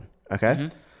 and drawn. Okay?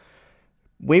 Mm-hmm.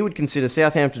 We would consider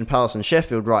Southampton, Palace, and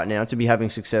Sheffield right now to be having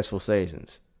successful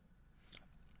seasons.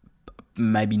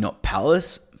 Maybe not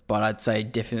Palace, but I'd say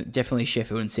definitely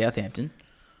Sheffield and Southampton.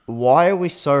 Why are we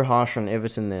so harsh on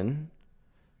Everton then,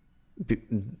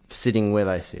 sitting where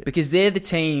they sit? Because they're the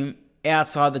team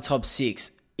outside the top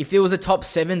 6. If there was a top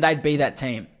 7, they'd be that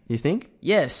team. You think?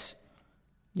 Yes.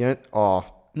 No,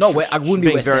 I wouldn't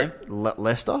be West Ham.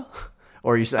 Leicester?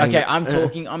 Or are you saying... Okay,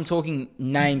 I'm talking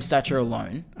name, stature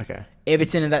alone. Okay.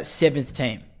 Everton are that 7th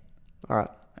team. All right.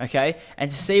 Okay?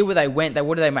 And to see where they went,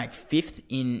 what did they make? 5th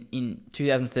in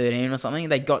 2013 or something?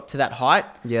 They got to that height?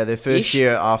 Yeah, their first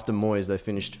year after Moyes, they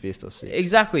finished 5th or 6th.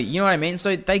 Exactly. You know what I mean?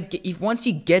 So if once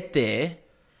you get there,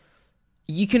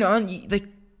 you can only... Once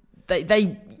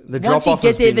you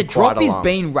get there, the drop has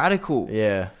been radical.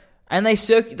 Yeah. And they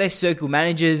circle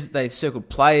managers, they've circled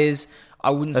players. I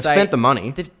wouldn't say... They've spent the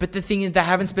money. But the thing is, they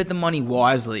haven't spent the money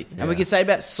wisely. Yeah. And we could say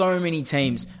about so many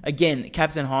teams. Again,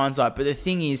 Captain Hindsight. But the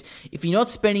thing is, if you're not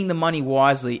spending the money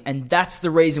wisely, and that's the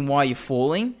reason why you're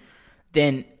falling,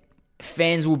 then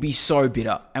fans will be so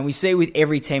bitter. And we see it with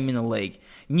every team in the league.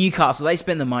 Newcastle, they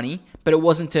spent the money, but it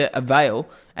wasn't to avail.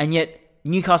 And yet,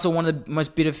 Newcastle are one of the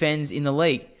most bitter fans in the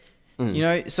league.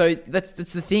 So that's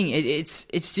the thing.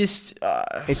 It's just...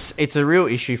 It's a real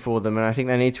issue for them, and I think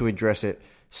they need to address it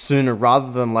sooner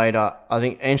rather than later. I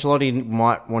think Ancelotti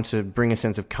might want to bring a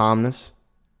sense of calmness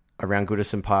around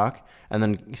Goodison Park and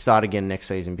then start again next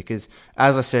season because,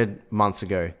 as I said months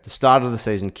ago, the start of the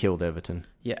season killed Everton.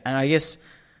 Yeah, and I guess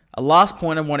a last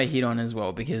point I want to hit on as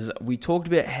well, because we talked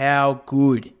about how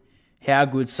good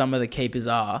some of the keepers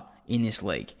are in this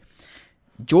league.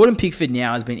 Jordan Pickford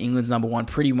now has been England's number 1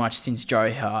 pretty much since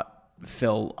Joe Hart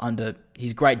fell under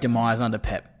his great demise under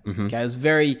Pep. Mm-hmm. Okay, it was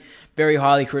very, very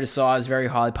highly criticised, very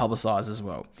highly publicised as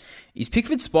well. Is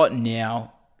Pickford's spot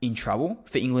now in trouble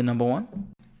for England number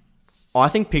 1? I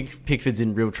think Pickford's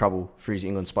in real trouble for his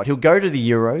England spot. He'll go to the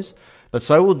Euros, but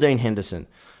so will Dean Henderson.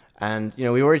 And,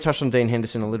 we already touched on Dean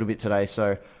Henderson a little bit today,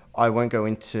 so I won't go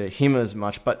into him as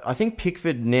much. But I think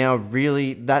Pickford now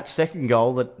really, that second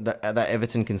goal that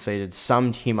Everton conceded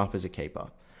summed him up as a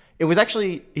keeper. It was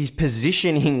actually his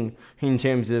positioning in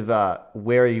terms of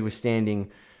where he was standing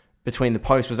between the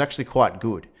posts was actually quite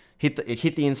good. It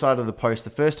hit the inside of the post.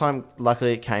 The first time,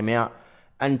 luckily, it came out.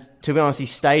 And to be honest, he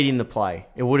stayed in the play.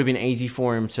 It would have been easy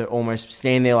for him to almost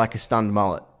stand there like a stunned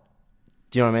mullet.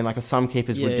 Do you know what I mean? Like some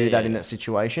keepers would do that in that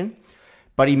situation.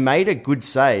 But he made a good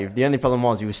save. The only problem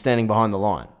was he was standing behind the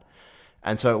line.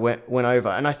 And so it went over.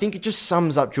 And I think it just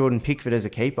sums up Jordan Pickford as a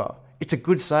keeper. It's a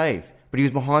good save. But he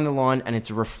was behind the line, and it's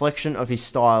a reflection of his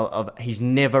style of he's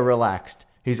never relaxed.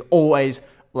 He's always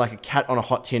like a cat on a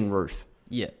hot tin roof.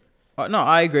 Yeah. No,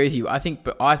 I agree with you. I think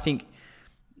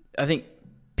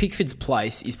Pickford's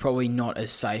place is probably not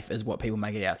as safe as what people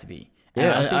make it out to be.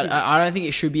 Yeah, I don't think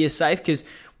it should be as safe because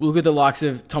we look at the likes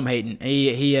of Tom Heaton.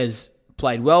 He has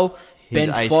played well. His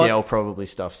ACL probably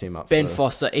stuffs him up. Ben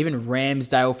Foster, even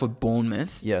Ramsdale for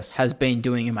Bournemouth, has been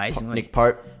doing amazingly. Nick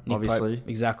Pope, obviously.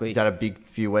 Exactly. He's had a big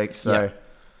few weeks, so,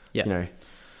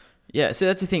 Yeah, so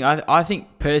that's the thing. I think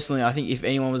if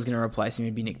anyone was going to replace him,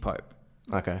 it'd be Nick Pope.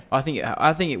 Okay. I think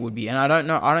it would be. And I don't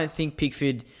know. I don't think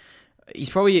Pickford... He's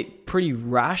probably pretty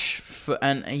rash,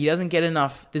 and he doesn't get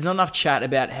enough... There's not enough chat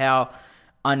about how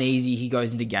uneasy he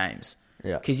goes into games.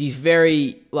 Yeah. Because he's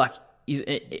very... He's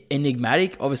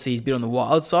enigmatic. Obviously, he's a bit on the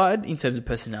wild side in terms of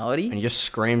personality. And he just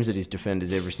screams at his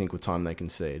defenders every single time they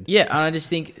concede. Yeah, and I just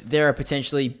think there are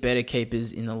potentially better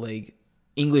keepers in the league,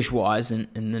 English-wise,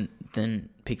 than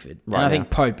Pickford. Right, and I think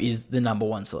Pope is the number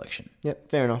 1 selection. Yep,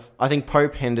 fair enough. I think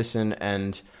Pope, Henderson,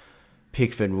 and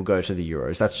Pickford will go to the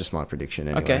Euros. That's just my prediction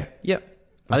anyway. Okay, yep.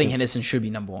 I think Henderson should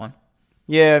be number 1.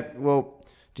 Yeah, well...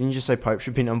 Didn't you just say Pope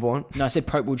should be number 1? No, I said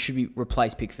Pope should be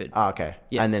replace Pickford. Okay.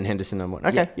 Yeah. And then Henderson number 1.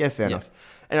 Okay, yeah fair enough.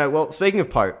 Anyway, well, speaking of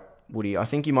Pope, Woody, I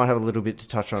think you might have a little bit to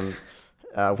touch on.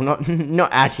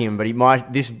 Not at him, but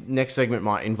this next segment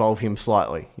might involve him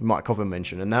slightly. He might cop a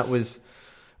mention. And that was,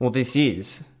 this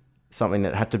is something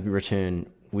that had to be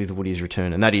returned with Woody's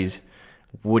return, and that is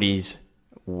Woody's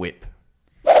whip.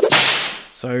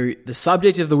 So the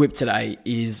subject of the whip today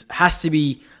has to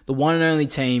be the one and only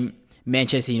team,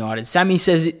 Manchester United. Sammy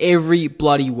says it every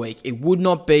bloody week. It would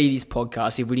not be this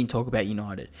podcast if we didn't talk about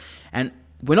United. And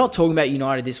we're not talking about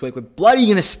United this week. We're bloody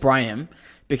going to spray them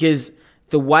because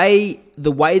the way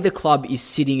the club is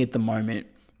sitting at the moment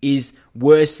is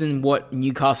worse than what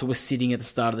Newcastle was sitting at the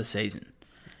start of the season.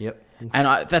 Yep.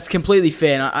 And that's completely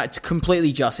fair. And it's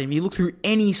completely just. If you look through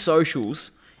any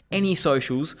socials,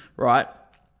 right,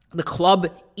 the club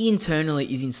internally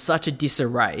is in such a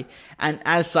disarray, and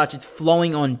as such, it's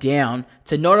flowing on down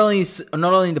to not only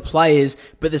the players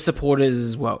but the supporters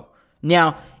as well.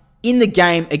 Now, in the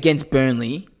game against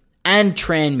Burnley and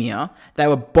Tranmere, they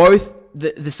were both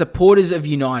the supporters of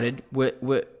United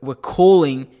were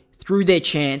calling through their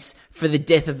chants for the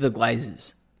death of the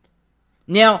Glazers.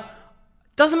 Now,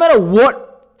 doesn't matter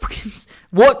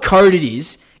what code it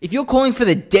is, if you're calling for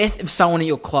the death of someone at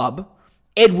your club,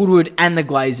 Ed Woodward and the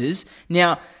Glazers,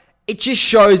 now, it just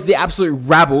shows the absolute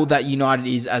rabble that United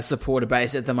is as supporter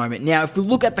base at the moment. Now, if we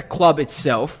look at the club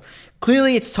itself,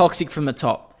 clearly it's toxic from the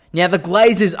top. Now, the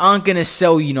Glazers aren't going to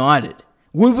sell United.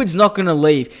 Woodward's not going to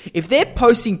leave. If they're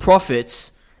posting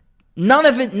profits,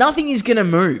 nothing is going to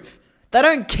move. They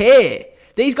don't care.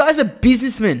 These guys are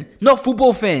businessmen, not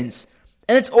football fans.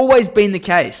 And it's always been the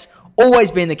case.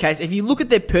 Always been the case. If you look at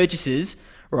their purchases,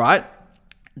 right,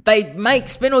 they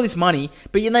spend all this money,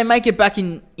 but then they make it back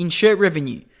in shirt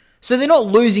revenue. So they're not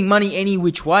losing money any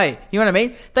which way. You know what I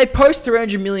mean? They post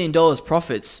 $300 million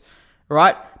profits,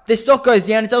 right? Their stock goes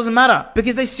down, it doesn't matter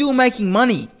because they're still making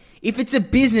money. If it's a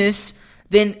business,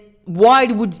 then why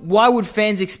would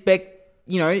fans expect,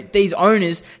 these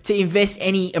owners to invest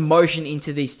any emotion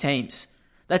into these teams?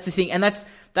 That's the thing, and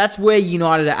that's where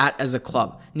United are at as a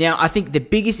club. Now, I think the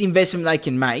biggest investment they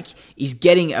can make is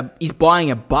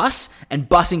buying a bus and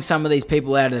bussing some of these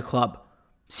people out of the club.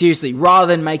 Seriously, rather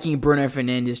than making a Bruno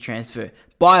Fernandes transfer,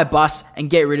 buy a bus and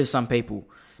get rid of some people.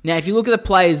 Now, if you look at the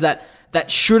players that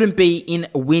shouldn't be in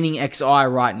a winning XI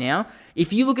right now.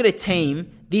 If you look at a team,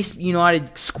 this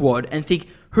United squad, and think,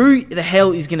 who the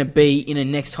hell is going to be in a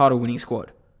next title-winning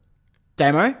squad?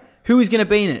 Damo? Who is going to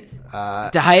be in it?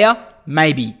 De Gea?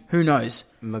 Maybe. Who knows?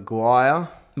 Maguire,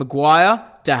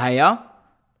 De Gea.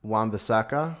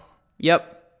 Wan-Bissaka.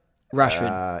 Yep.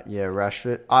 Rashford.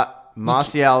 Rashford.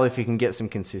 Martial, if he can get some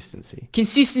consistency.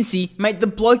 Consistency, mate, the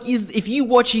bloke is... If you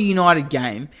watch a United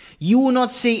game, you will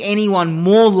not see anyone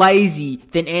more lazy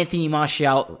than Anthony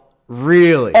Martial.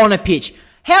 Really? On a pitch.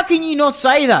 How can you not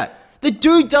say that? The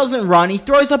dude doesn't run. He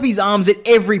throws up his arms at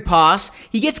every pass.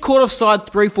 He gets caught offside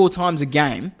 3-4 times a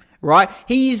game, right?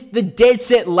 He's the dead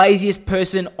set laziest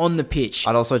person on the pitch.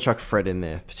 I'd also chuck Fred in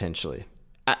there, potentially.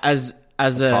 As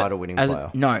a title-winning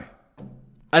player. No.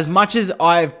 As much as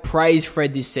I've praised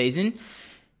Fred this season,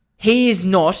 he is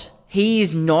not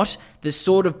the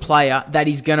sort of player that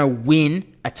is going to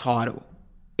win a title.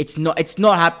 It's not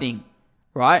happening,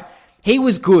 right? He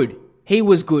was good,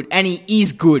 and he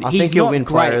is good. I think he'll win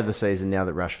Player of the Season now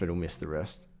that Rashford will miss the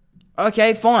rest.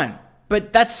 Okay, fine.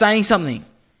 But that's saying something.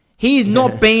 He's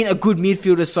not been a good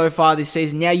midfielder so far this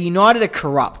season. Now, United are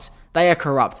corrupt. They are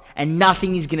corrupt, and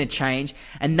nothing is going to change,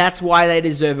 and that's why they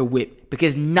deserve a whip,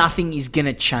 because nothing is going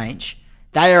to change.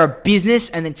 They are a business,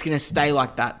 and it's going to stay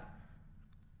like that.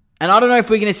 And I don't know if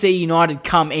we're going to see United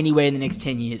come anywhere in the next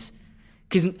 10 years,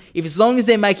 because if as long as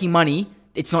they're making money,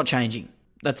 it's not changing.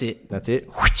 That's it.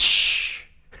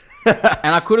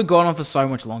 And I could have gone on for so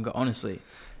much longer, honestly.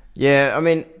 Yeah, I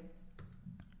mean,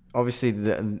 obviously,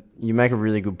 you make a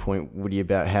really good point, Woody,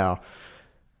 about how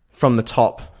from the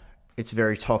top, it's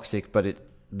very toxic, but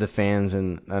the fans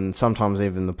and sometimes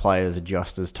even the players are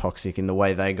just as toxic in the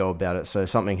way they go about it. So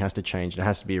something has to change. It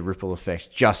has to be a ripple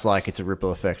effect, just like it's a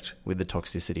ripple effect with the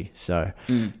toxicity. So,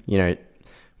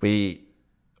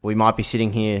 we might be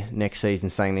sitting here next season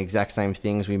saying the exact same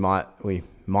things. We might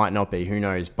not be. Who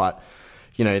knows? But,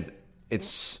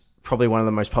 it's probably one of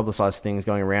the most publicised things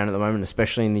going around at the moment,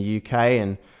 especially in the UK.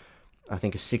 And I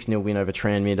think a 6-0 win over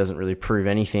Tranmere doesn't really prove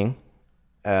anything.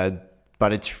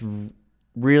 But it's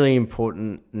really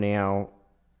important now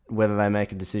whether they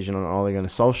make a decision on Ole Gunnar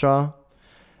Solskjaer.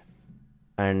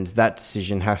 And that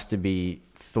decision has to be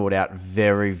thought out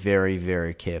very, very,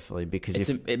 very carefully. Because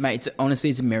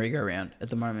honestly, it's a merry-go-round at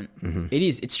the moment. Mm-hmm. It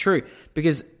is. It's true.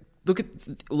 Because look at...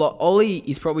 Ole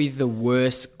is probably the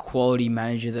worst quality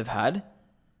manager they've had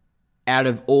out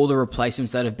of all the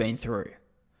replacements that have been through.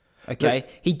 Okay?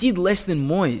 He did less than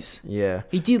Moyes. Yeah.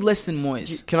 He did less than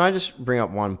Moyes. Can I just bring up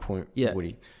one point,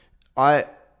 Woody? I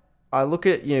look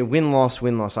at, win-loss.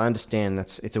 I understand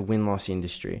it's a win-loss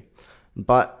industry.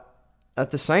 But at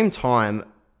the same time,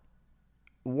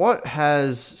 what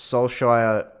has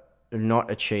Solskjaer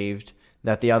not achieved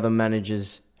that the other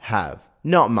managers have?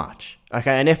 Not much.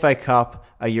 Okay, an FA Cup,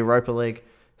 a Europa League.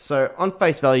 So on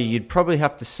face value, you'd probably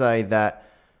have to say that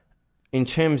in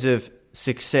terms of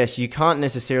success, you can't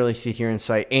necessarily sit here and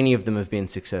say any of them have been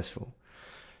successful.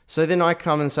 So then I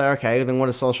come and say, okay, then what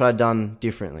has Solskjaer done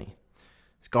differently?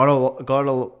 He's got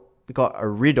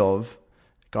rid of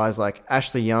guys like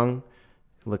Ashley Young,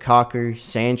 Lukaku,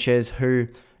 Sanchez, who,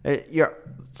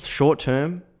 short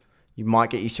term, You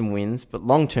might get you some wins, but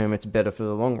long term, it's better for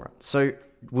the long run. So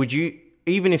would you,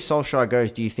 even if Solskjaer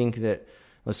goes, do you think that,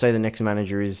 let's say the next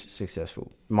manager is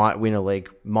successful, might win a league,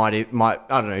 might I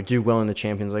don't know, do well in the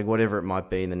Champions League, whatever it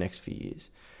might be in the next few years.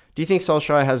 Do you think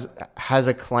Solskjaer has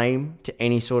a claim to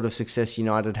any sort of success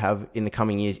United have in the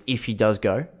coming years if he does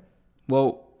go?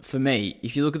 Well, for me,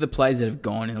 if you look at the players that have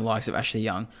gone in the likes of Ashley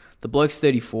Young, the bloke's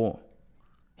 34.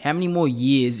 How many more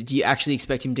years do you actually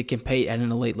expect him to compete at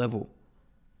an elite level?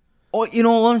 Or, in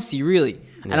all honesty, really.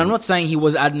 Yeah. And I'm not saying he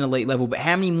was at an elite level, but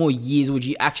how many more years would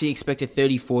you actually expect a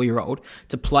 34-year-old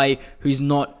to play who's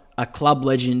not a club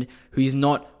legend, who's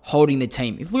not holding the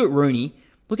team? If you look at Rooney,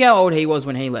 look how old he was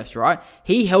when he left, right?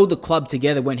 He held the club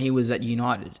together when he was at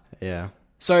United. Yeah.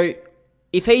 So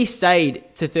if he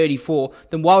stayed to 34,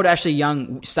 then why would Ashley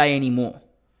Young stay anymore?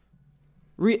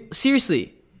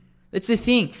 Seriously. That's the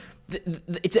thing.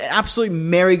 It's an absolute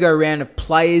merry-go-round of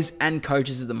players and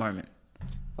coaches at the moment.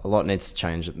 A lot needs to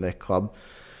change at their club.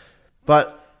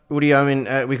 But, Woody, I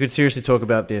mean, we could seriously talk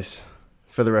about this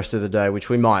for the rest of the day, which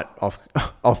we might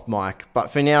off mic.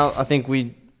 But for now, I think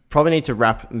we probably need to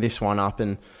wrap this one up,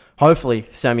 and hopefully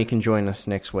Sammy can join us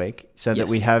next week so that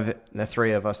we have the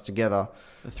three of us together.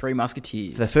 The Three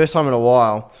Musketeers. For the first time in a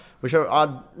while, which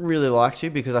I'd really like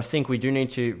to, because I think we do need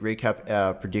to recap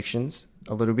our predictions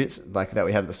a little bit, like that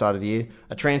we had at the start of the year.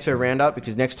 A transfer roundup,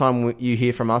 because next time you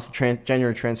hear from us, the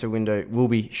January transfer window will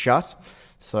be shut.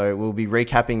 So we'll be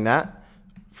recapping that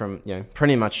from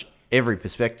pretty much every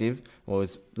perspective, or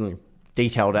as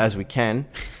detailed as we can.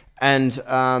 And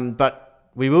but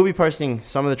we will be posting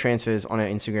some of the transfers on our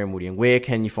Instagram, Woody. And where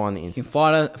can you find the Insta? You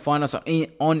can find us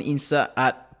on Insta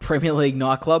at Premier League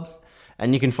Nightclub.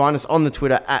 And you can find us on the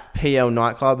Twitter at PL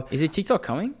Nightclub. Is it TikTok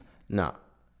coming? No.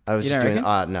 I was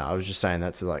just saying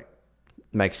that to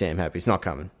make Sam happy. It's not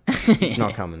coming. It's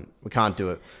not coming. We can't do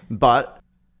it. But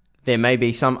there may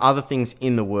be some other things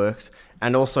in the works,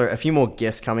 and also a few more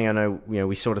guests coming. I know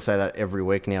we sort of say that every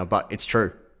week now, but it's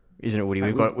true, isn't it, Woody?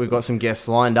 We've got some guests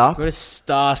lined up. We've got a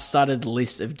star-studded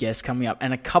list of guests coming up,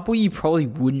 and a couple you probably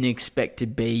wouldn't expect to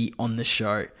be on the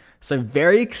show. So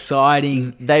very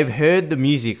exciting. They've heard the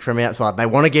music from outside. They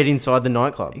want to get inside the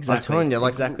nightclub. Exactly. I'm telling you,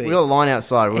 exactly. We've got a line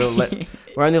outside.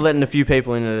 We're only letting a few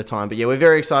people in at a time. But yeah, we're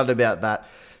very excited about that.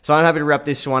 So I'm happy to wrap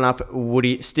this one up,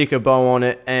 Woody. Stick a bow on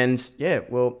it. And yeah,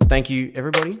 well, thank you,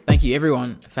 everybody. Thank you,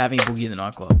 everyone, for having Boogie in the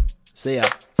Nightclub. See ya.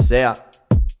 See ya.